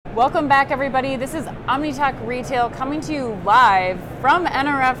Welcome back, everybody. This is OmniTalk Retail coming to you live from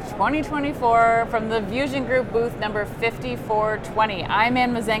NRF 2024 from the Fusion Group booth number 5420. I'm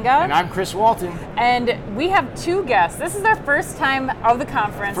Ann Mazenga. And I'm Chris Walton. And we have two guests. This is our first time of the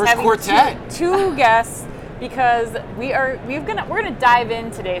conference. First quartet. Two guests because we're gonna dive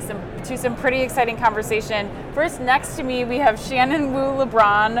in today to some pretty exciting conversation. First, next to me we have Shannon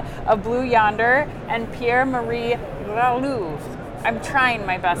Wu-Lebron of Blue Yonder and Pierre-Marie Rallu. I'm trying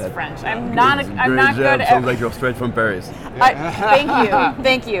my best French. I'm not good at. Sounds like you're straight from Paris.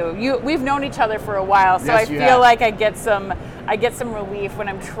 Thank you. We've known each other for a while, so yes, I feel like I get some relief when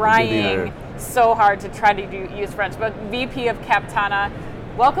I'm trying so hard to try to use French. But VP of Captana,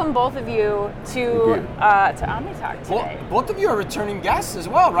 welcome both of you to OmniTalk today. Well, both of you are returning guests as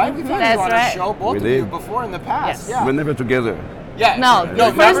well, right? We've had you on our show, both of you, before in the past. Yes. Yeah. We're never together. Yeah. No,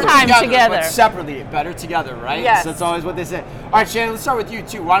 first time together. But separately, better together, right? Yes. So that's always what they say. All right, Shannon, let's start with you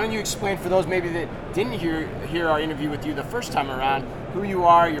too. Why don't you explain for those maybe that didn't hear our interview with you the first time around, who you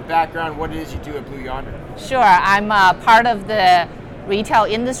are, your background, what it is you do at Blue Yonder? Sure, I'm part of the retail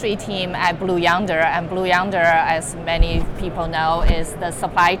industry team at Blue Yonder, and Blue Yonder, as many people know, is the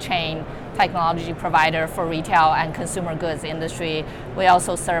supply chain technology provider for retail and consumer goods industry. We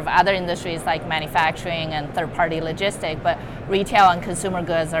also serve other industries like manufacturing and third-party logistics, but retail and consumer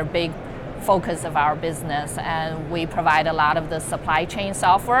goods are big focus of our business, and we provide a lot of the supply chain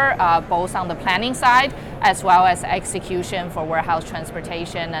software, both on the planning side as well as execution for warehouse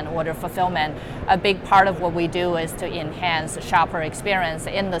transportation and order fulfillment. A big part of what we do is to enhance shopper experience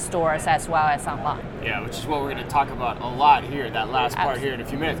in the stores as well as online. Yeah, which is what we're going to talk about a lot here, that last part here in a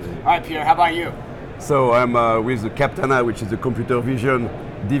few minutes. All right, Pierre, how about you? So I'm with the Captana, which is the computer vision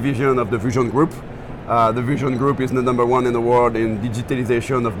division of the Fusion Group. The Fusion Group is the number one in the world in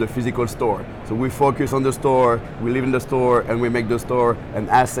digitalization of the physical store. So we focus on the store, we live in the store, and we make the store an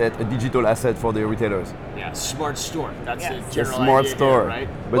asset, a digital asset for the retailers. Yeah, smart store. That's the The general smart idea store, here, right?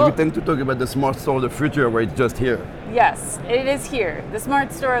 But we tend to talk about the smart store of the future, where it's just here. Yes, it is here. The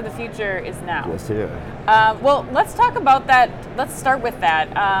smart store of the future is now. Just here. Well, let's talk about that. Let's start with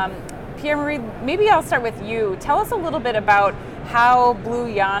that. Pierre-Marie, maybe I'll start with you. Tell us a little bit about how Blue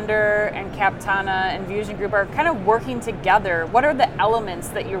Yonder and Captana and Fusion Group are kind of working together. What are the elements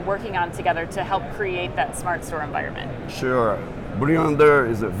that you're working on together to help create that smart store environment? Sure. Blue Yonder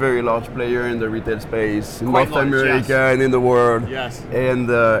is a very large player in the retail space in Quite North large, America yes. and in the world. Yes. And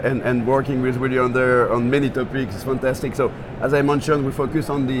working with Blue Yonder on many topics is fantastic. So as I mentioned, we focus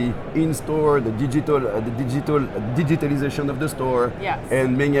on the in-store, the digitalization of the store, yes.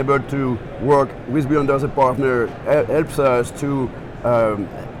 and being able to work with Blue Yonder as a partner helps us to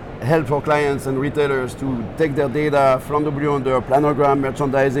help our clients and retailers to take their data from the Blue Yonder, planogram,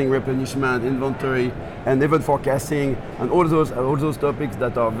 merchandising, replenishment, inventory, and even forecasting, and all those topics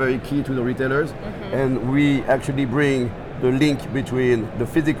that are very key to the retailers. Mm-hmm. And we actually bring the link between the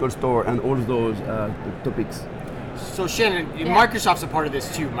physical store and all those topics. So Shannon, Microsoft's a part of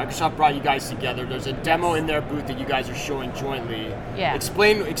this too. Microsoft brought you guys together. There's a demo in their booth that you guys are showing jointly. Yeah.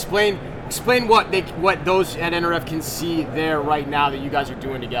 Explain what those at NRF can see there right now that you guys are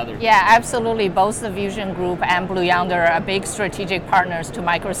doing together. Yeah, absolutely. Both the Fusion Group and Blue Yonder are big strategic partners to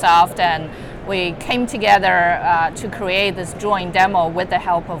Microsoft, and we came together to create this joint demo with the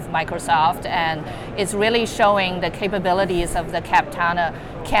help of Microsoft, and it's really showing the capabilities of the Captana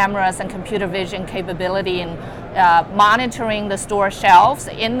cameras and computer vision capability in monitoring the store shelves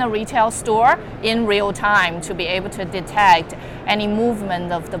in the retail store in real time to be able to detect any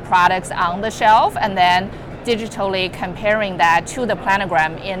movement of the products on the shelf, and then digitally comparing that to the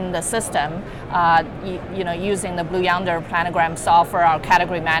planogram in the system, using the Blue Yonder planogram software, our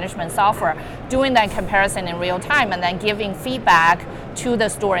category management software, doing that comparison in real time, and then giving feedback to the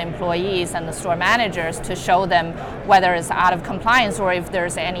store employees and the store managers to show them whether it's out of compliance or if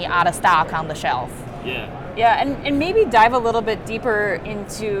there's any out of stock on the shelf. Yeah, and maybe dive a little bit deeper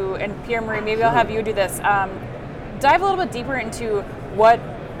into, and Pierre-Marie, maybe I'll have you do this, dive a little bit deeper into what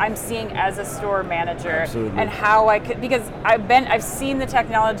I'm seeing as a store manager. Absolutely. And how I could, because I've seen the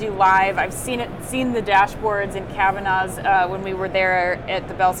technology live, I've seen the dashboards in Cavanaugh's when we were there at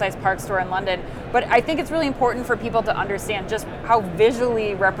the Belsize Park store in London, but I think it's really important for people to understand just how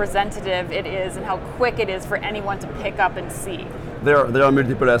visually representative it is and how quick it is for anyone to pick up and see. There are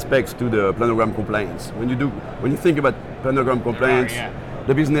multiple aspects to the planogram compliance. When you think about planogram compliance,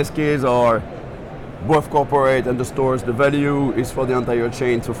 the business case are both corporate and the stores. The value is for the entire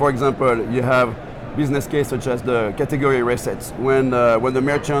chain. So for example, you have business case such as the category resets. When the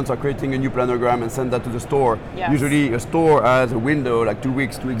merchants are creating a new planogram and send that to the store, usually a store has a window like 2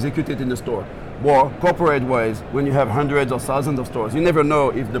 weeks to execute it in the store. Or corporate-wise, when you have hundreds or thousands of stores, you never know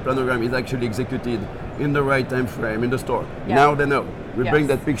if the planogram is actually executed in the right time frame in the store. Yeah. Now they know. We Yes. bring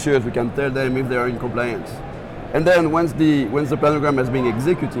that pictures, we can tell them if they are in compliance. And then once the planogram has been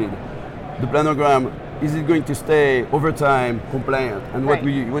executed, the planogram, is it going to stay over time compliant? And Right.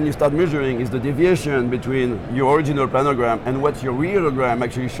 when you start measuring is the deviation between your original planogram and what your realogram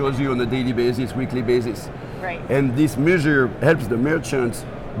actually shows you on a daily basis, weekly basis. Right. And this measure helps the merchants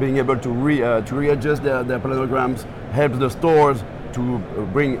being able to readjust their planograms, helps the stores to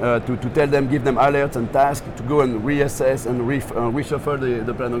bring to tell them, give them alerts and tasks to go and reassess and reshuffle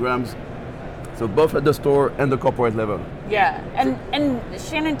the planograms. So both at the store and the corporate level. Yeah, and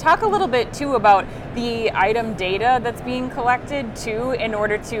Shannon, talk a little bit too about the item data that's being collected too in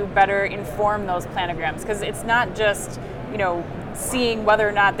order to better inform those planograms, because it's not just, you know, seeing whether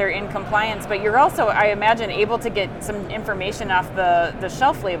or not they're in compliance, but you're also, I imagine, able to get some information off the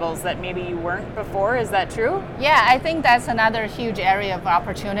shelf labels that maybe you weren't before. Is that true? Yeah, I think that's another huge area of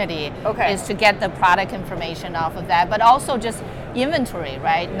opportunity. Okay. Is to get the product information off of that, but also just inventory,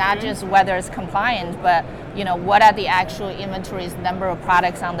 right? Not just whether it's compliant, but you know, what are the actual inventories, number of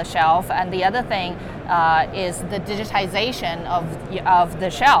products on the shelf, and the other thing is the digitization of the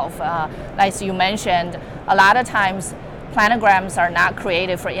shelf. As you mentioned, a lot of times planograms are not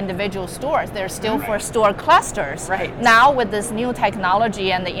created for individual stores. They're still for store clusters. Right. Now with this new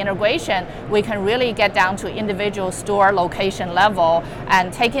technology and the integration, we can really get down to individual store location level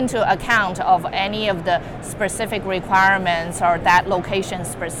and take into account of any of the specific requirements or that location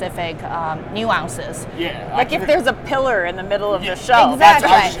specific nuances. Yeah. Like if there's a pillar in the middle of the shelf. Exactly.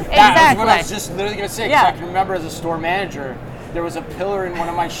 That's what I was Exactly. just literally going to say. 'Cause Yeah. I can remember as a store manager, there was a pillar in one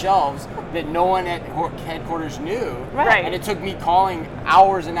of my shelves that no one at headquarters knew. Right. And it took me calling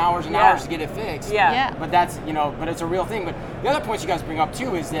hours and hours and Yeah. hours to get it fixed. Yeah. Yeah. But that's, you know, but it's a real thing. But the other points you guys bring up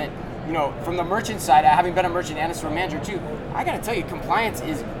too is that, you know, from the merchant side, having been a merchant and a store manager too, I got to tell you, compliance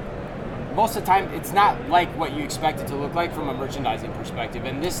is, most of the time, it's not like what you expect it to look like from a merchandising perspective.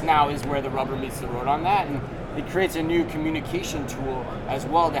 And this now is where the rubber meets the road on that. And it creates a new communication tool as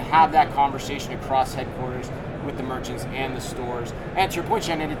well to have that conversation across headquarters with the merchants and the stores. And to your point,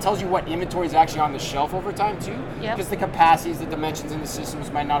 Shannon, it tells you what inventory is actually on the shelf over time too. Yep. Because the capacities, the dimensions in the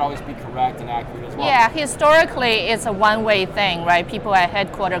systems might not always be correct and accurate as well. Yeah, historically it's a one-way thing, right? People at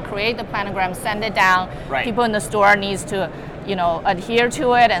headquarters create the planogram, send it down. Right. People in the store needs to, you know, adhere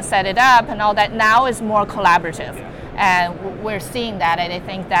to it and set it up and all that. Now it's more collaborative. Yeah. And we're seeing that, and I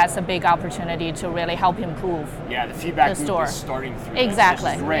think that's a big opportunity to really help improve. Yeah, the feedback The loop store. is starting through.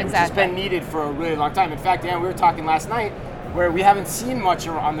 Exactly, This, which is great, exactly. Which has been needed for a really long time. In fact, Dan, we were talking last night where we haven't seen much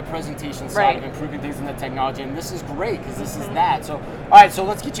on the presentation side Right. of improving things in the technology, and this is great because this is that. So, all right, so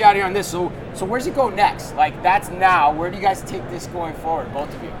let's get you out of here on this. So where's it go next? Like, that's now. Where do you guys take this going forward, both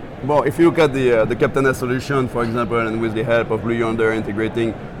of you? Well, if you look at the Captana solution, for example, and with the help of Yonder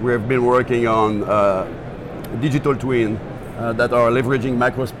integrating, we have been working on digital twin that are leveraging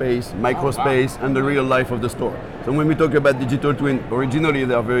microspace, and the real life of the store. So when we talk about digital twin, originally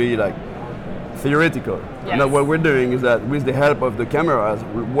they are very like theoretical. Yes. Now what we're doing is that with the help of the cameras,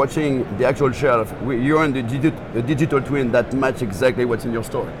 we're watching the actual shelf. You're in the digital twin that match exactly what's in your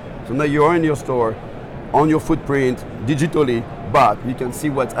store. So now you're in your store, on your footprint, digitally, but you can see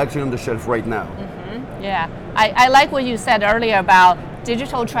what's actually on the shelf right now. Yeah, I like what you said earlier about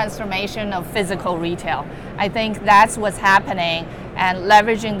digital transformation of physical retail. I think that's what's happening, and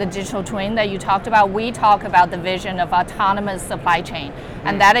leveraging the digital twin that you talked about. We talk about the vision of autonomous supply chain,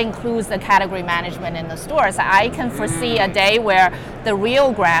 and that includes the category management in the stores. I can foresee a day where the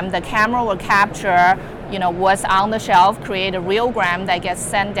realogram, the camera will capture, you know, what's on the shelf, create a realogram that gets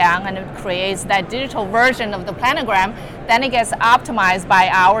sent down, and it creates that digital version of the planogram. Then it gets optimized by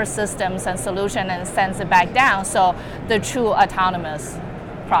our systems and solution and sends it back down. So the true autonomous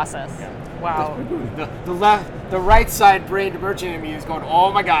process. Wow. The right side brain merchant in me is going,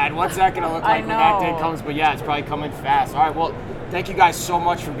 oh my God, what's that going to look I like when that day know. comes? But yeah, it's probably coming fast. All right, well, thank you guys so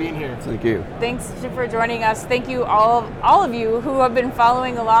much for being here. Thank you. Thanks for joining us. Thank you all of you who have been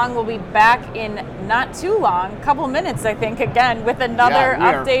following along. We'll be back in not too long, a couple minutes, I think, again, with another Yeah, we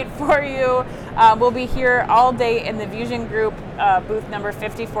are. update for you. We'll be here all day in the Vusion Group booth number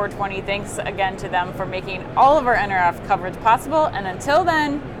 5420. Thanks again to them for making all of our NRF coverage possible. And until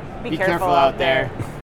then, be careful out there.